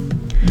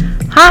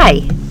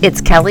Hi,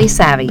 it's Kelly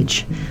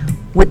Savage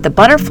with the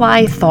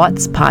Butterfly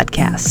Thoughts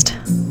Podcast.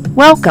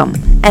 Welcome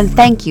and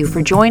thank you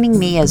for joining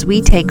me as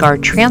we take our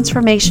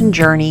transformation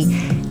journey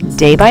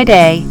day by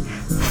day,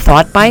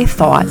 thought by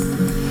thought,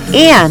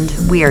 and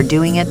we are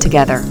doing it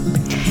together.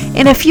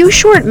 In a few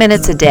short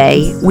minutes a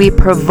day, we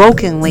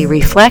provokingly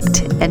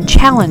reflect and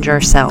challenge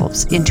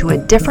ourselves into a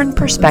different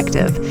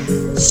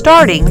perspective,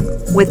 starting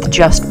with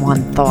just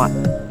one thought.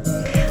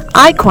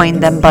 I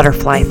coined them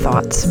butterfly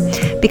thoughts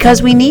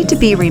because we need to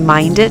be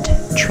reminded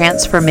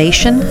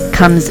transformation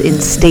comes in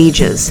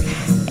stages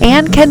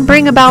and can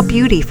bring about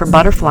beauty for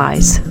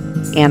butterflies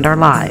and our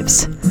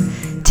lives.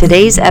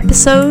 Today's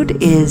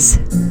episode is,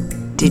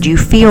 did you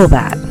feel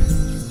that?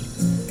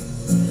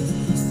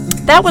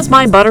 That was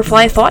my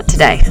butterfly thought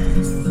today.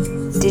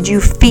 Did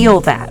you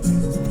feel that?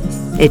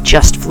 It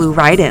just flew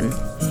right in.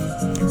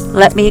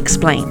 Let me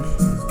explain.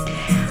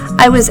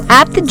 I was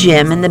at the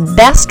gym, and the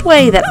best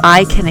way that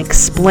I can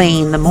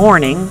explain the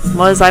morning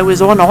was I was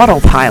on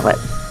autopilot.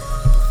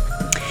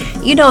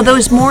 You know,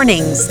 those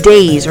mornings,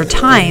 days, or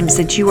times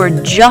that you are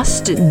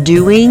just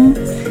doing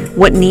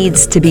what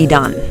needs to be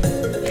done,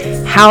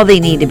 how they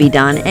need to be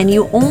done, and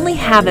you only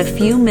have a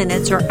few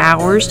minutes or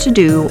hours to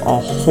do a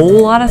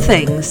whole lot of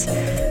things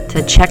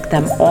to check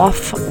them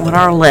off on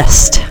our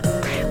list,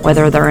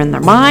 whether they're in our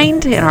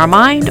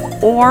mind,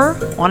 or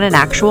on an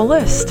actual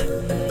list.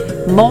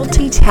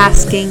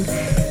 Multitasking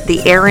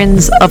the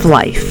errands of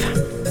life.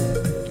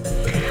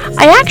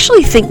 I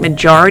actually think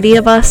majority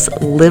of us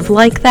live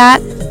like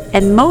that,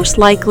 and most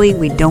likely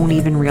we don't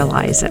even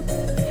realize it.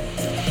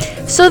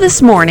 So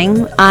this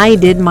morning, I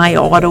did my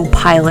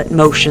autopilot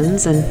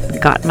motions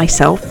and got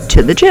myself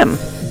to the gym.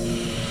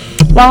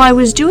 While I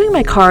was doing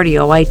my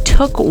cardio, I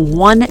took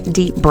one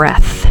deep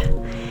breath,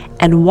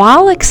 and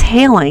while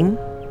exhaling,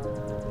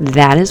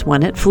 that is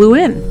when it flew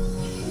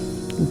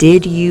in.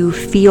 Did you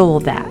feel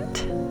that?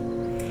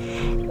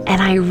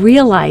 And I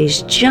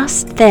realized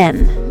just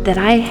then that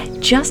I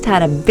just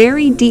had a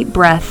very deep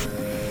breath,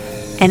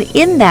 and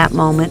in that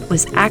moment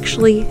was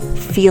actually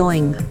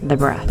feeling the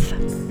breath.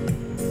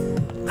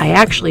 I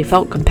actually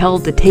felt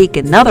compelled to take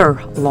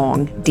another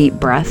long, deep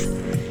breath,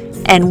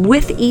 and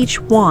with each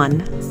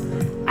one,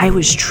 I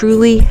was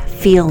truly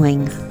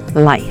feeling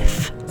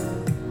life.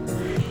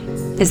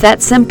 Is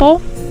that simple?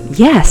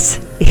 Yes,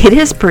 it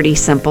is pretty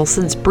simple,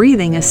 since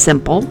breathing is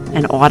simple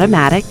and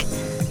automatic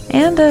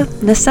and a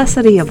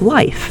necessity of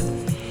life.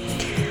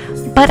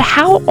 But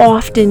how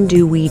often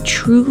do we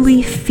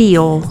truly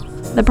feel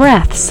the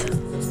breaths?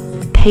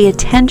 Pay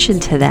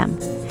attention to them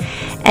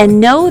and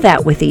know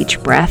that with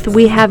each breath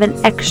we have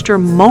an extra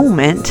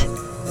moment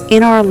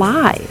in our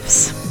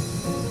lives.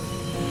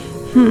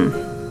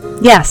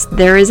 Yes,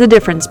 there is a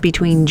difference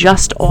between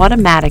just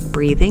automatic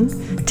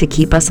breathing to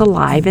keep us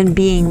alive and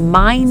being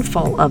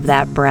mindful of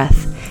that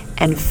breath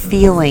and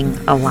feeling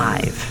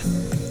alive.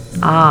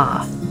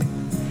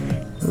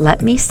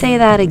 Let me say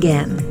that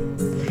again.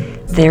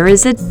 There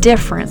is a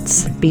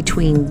difference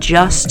between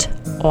just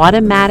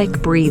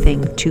automatic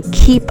breathing to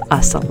keep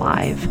us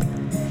alive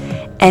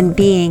and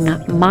being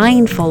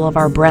mindful of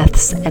our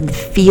breaths and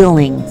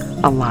feeling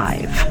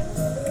alive.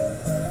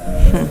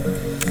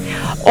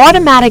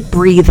 Automatic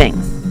breathing,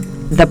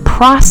 the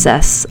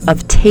process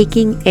of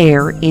taking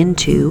air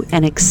into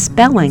and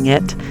expelling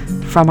it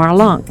from our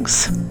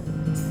lungs.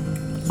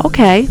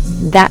 Okay,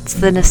 that's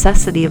the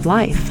necessity of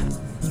life.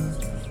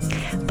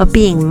 But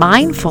being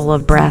mindful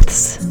of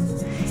breaths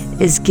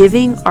is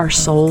giving our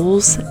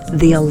souls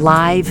the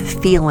alive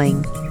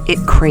feeling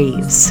it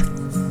craves.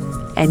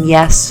 And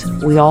yes,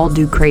 we all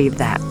do crave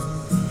that.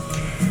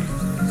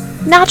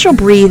 Natural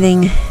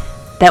breathing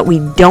that we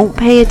don't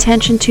pay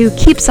attention to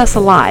keeps us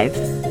alive.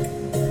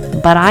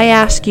 But I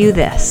ask you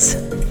this,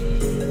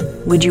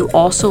 would you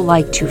also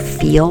like to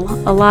feel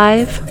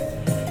alive?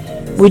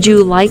 Would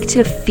you like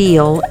to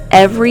feel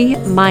every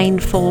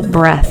mindful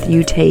breath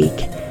you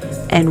take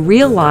and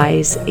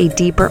realize a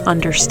deeper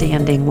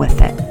understanding with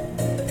it?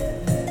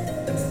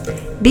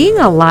 Being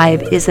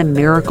alive is a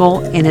miracle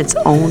in its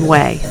own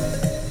way.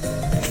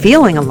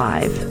 Feeling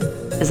alive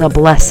is a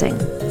blessing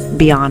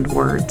beyond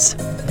words.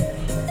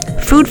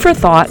 Food for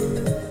thought,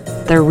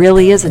 there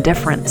really is a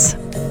difference.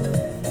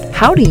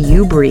 How do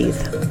you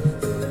breathe?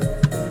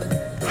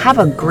 Have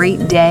a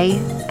great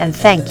day, and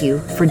thank you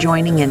for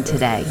joining in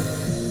today.